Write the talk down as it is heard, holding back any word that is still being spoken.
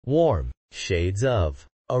Warm shades of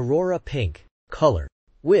Aurora Pink color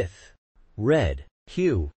with red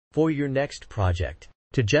hue for your next project.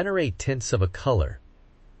 To generate tints of a color,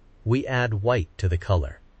 we add white to the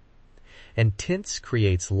color. And tints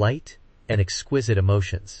creates light and exquisite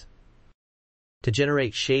emotions. To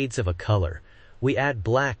generate shades of a color, we add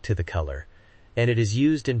black to the color, and it is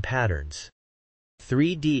used in patterns.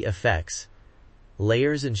 3D effects,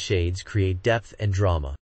 layers and shades create depth and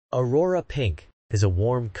drama. Aurora Pink is a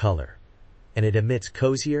warm color, and it emits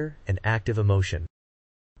cozier and active emotion.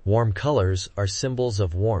 Warm colors are symbols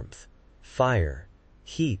of warmth, fire,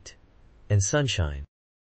 heat, and sunshine.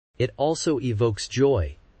 It also evokes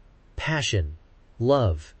joy, passion,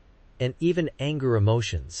 love, and even anger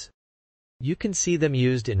emotions. You can see them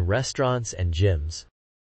used in restaurants and gyms,